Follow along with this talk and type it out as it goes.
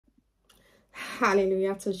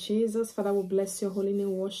Hallelujah to Jesus. Father, we bless your holy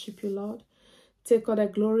name, worship you, Lord. Take all the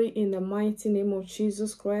glory in the mighty name of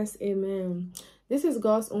Jesus Christ. Amen. This is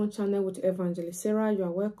God's own channel with Evangelist Sarah. You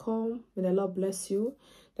are welcome. May the Lord bless you.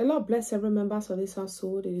 The Lord bless every member of this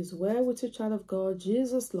household. It is well with you, child of God.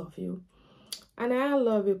 Jesus love you. And I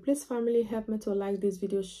love you. Please, family, help me to like this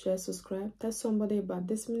video, share, subscribe. Tell somebody about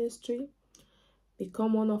this ministry.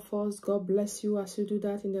 Become one of us. God bless you as you do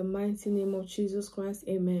that in the mighty name of Jesus Christ.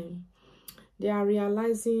 Amen. They are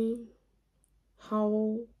realizing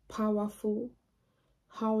how powerful,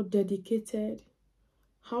 how dedicated,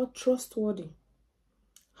 how trustworthy,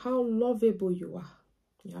 how lovable you are.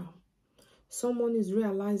 Yeah. Someone is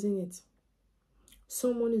realizing it.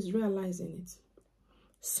 Someone is realizing it.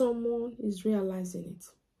 Someone is realizing it.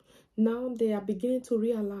 Now they are beginning to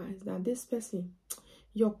realize that this person,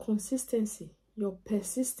 your consistency, your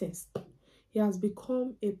persistence, it has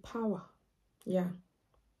become a power. Yeah.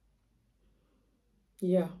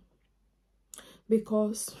 Yeah.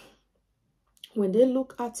 Because when they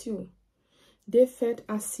look at you, they felt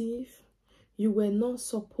as if you were not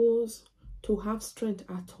supposed to have strength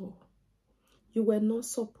at all. You were not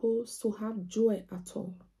supposed to have joy at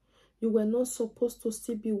all. You were not supposed to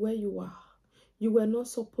still be where you are. You were not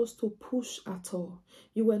supposed to push at all.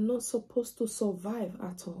 You were not supposed to survive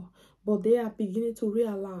at all. But they are beginning to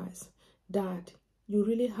realize that you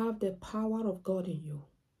really have the power of God in you.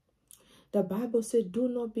 The Bible says, do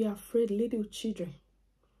not be afraid, little children.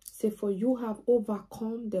 Say, for you have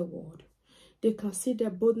overcome the world. They can see the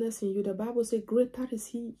boldness in you. The Bible says, greater is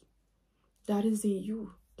he that is in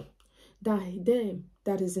you than them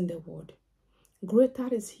that is in the world. Greater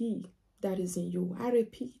is he that is in you. I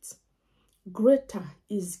repeat, greater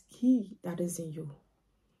is he that is in you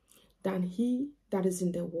than he that is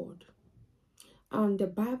in the world. And the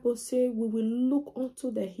Bible says, we will look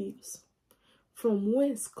unto the hills, from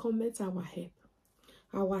whence cometh our help.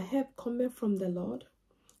 Our help cometh from the Lord,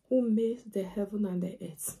 who made the heaven and the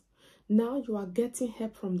earth. Now you are getting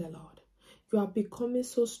help from the Lord. You are becoming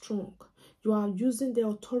so strong. You are using the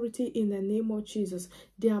authority in the name of Jesus.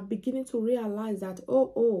 They are beginning to realize that,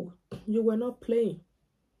 oh, you were not playing.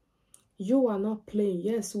 You are not playing.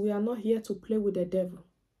 Yes, we are not here to play with the devil.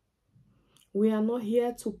 We are not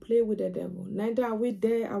here to play with the devil. Neither are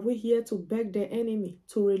we here to beg the enemy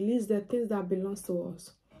to release the things that belongs to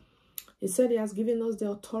us. He said he has given us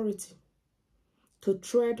the authority to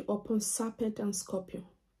tread upon serpent and scorpion.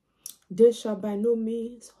 They shall by no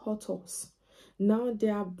means hurt us. Now they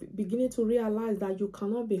are beginning to realize that you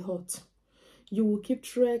cannot be hurt. You will keep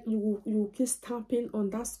you will keep stamping on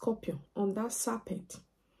that scorpion, on that serpent.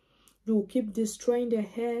 You will keep destroying the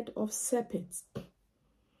head of serpents.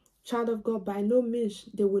 Child of God, by no means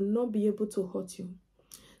they will not be able to hurt you.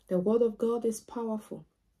 The word of God is powerful.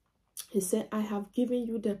 He said, I have given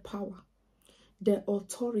you the power, the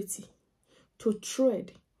authority to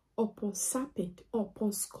tread upon serpent,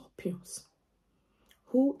 upon scorpions.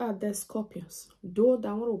 Who are the scorpions? Those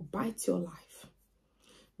that want to bite your life.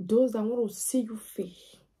 Those that want to see you fail.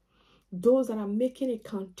 Those that are making a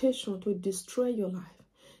incantation to destroy your life.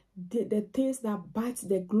 The things that bite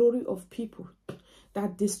the glory of people,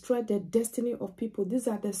 that destroy the destiny of people. These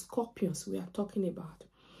are the scorpions we are talking about.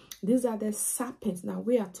 These are the serpents that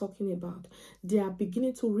we are talking about. They are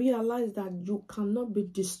beginning to realize that you cannot be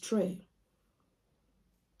destroyed.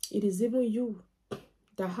 It is even you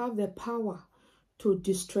that have the power to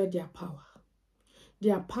destroy their power.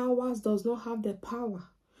 Their powers does not have the power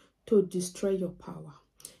to destroy your power.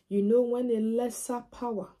 You know, when a lesser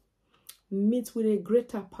power meets with a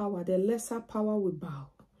greater power, the lesser power will bow.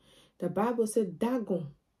 The Bible said Dagon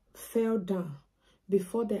fell down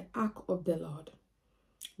before the ark of the Lord.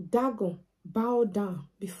 Dagon bowed down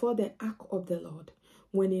before the ark of the Lord.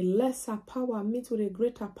 When a lesser power meets with a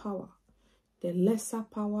greater power, the lesser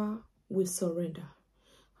power will surrender.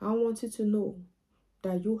 I want you to know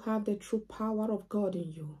that you have the true power of God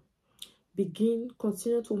in you.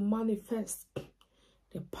 Continue to manifest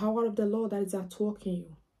the power of the Lord that is at work in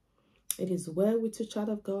you. It is well with you, child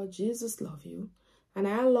of God. Jesus loves you. And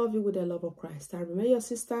I love you with the love of Christ. I remain your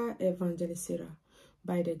sister, Evangelist Sarah.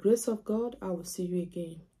 By the grace of God, I will see you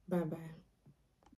again. Bye-bye.